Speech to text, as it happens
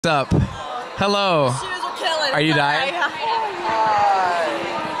What's up? Hello. Are you dying?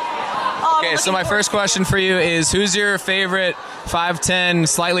 Okay, so my first question for you is, who's your favorite 5'10",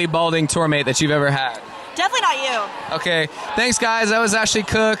 slightly balding tour mate that you've ever had? Definitely not you. Okay, thanks guys. That was Ashley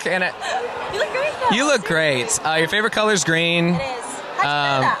Cooke, and You look great though. you look great. Your favorite color is green. It is. How'd you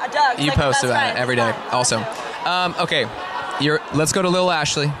know that? Doug, You like post best about friend. it every day. Also, okay, let's go to Lil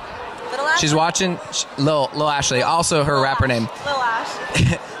Ashley. Little Ash? She's watching. Lil Ashley, also her rapper name. Little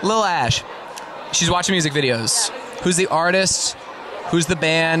Ash. Lil Ash. She's watching music videos. Who's the artist? Who's the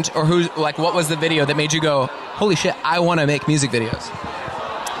band? Or who's like? What was the video that made you go, "Holy shit, I want to make music videos"?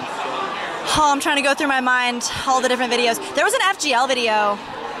 Oh, I'm trying to go through my mind all the different videos. There was an FGL video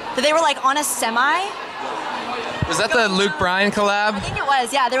that they were like on a semi. Was that the Luke Bryan collab? I think it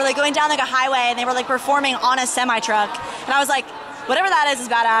was. Yeah, they were like going down like a highway and they were like performing on a semi truck, and I was like, whatever that is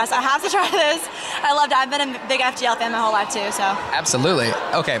badass. I have to try this. I loved it. I've been a big FGL fan my whole life too. So Absolutely.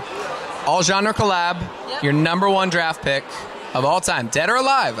 Okay. All genre collab. Yep. Your #1 draft pick of all time, dead or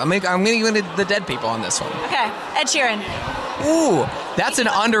alive. I'm going to give the dead people on this one. okay, Ed Sheeran. Ooh, that's an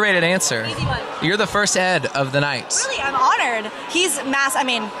underrated answer. Easy one. You're the first Ed of the night. Really, I'm honored. He's mass. I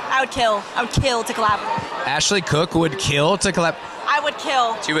mean, I would kill to collab with him. Ashley Cooke would kill to collab. I would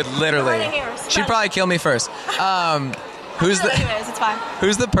kill. She would literally. Right here. She'd probably kill me first. Anyways, it's fine.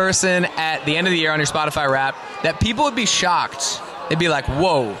 Who's the person at the end of the year on your Spotify Wrap that people would be shocked? They'd be like,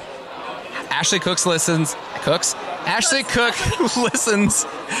 "Whoa, Ashley Cooke listens." Ashley Cooke listens.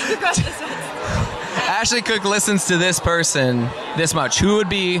 Ashley Cooke listens to this person this much. Who would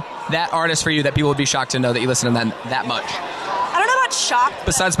be that artist for you that people would be shocked to know that you listen to them that much? I don't know about shock.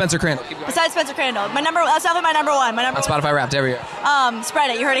 Besides Spencer Crandall. Besides Spencer Crandall, that's definitely my number one. On Spotify Wrapped every year.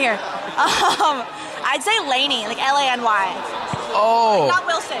 Spread it. You heard it here. I'd say Laney, like Lany. Oh. Not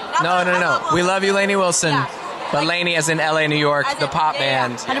Wilson. No. We love you, Lainey Wilson. Yeah. But Lainey as in LA, New York, the pop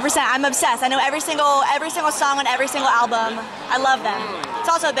band. 100%. I'm obsessed. I know every single song on every single album. I love them. It's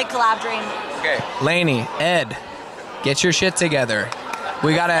also a big collab dream. Okay. Lainey, Ed, get your shit together.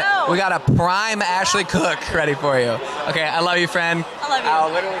 We got a prime Ashley Cooke ready for you. Okay, I love you, friend. I love you.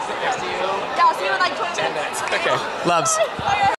 I'll literally sit next to you. Yeah, I'll see you in like 20 minutes. Okay. Loves.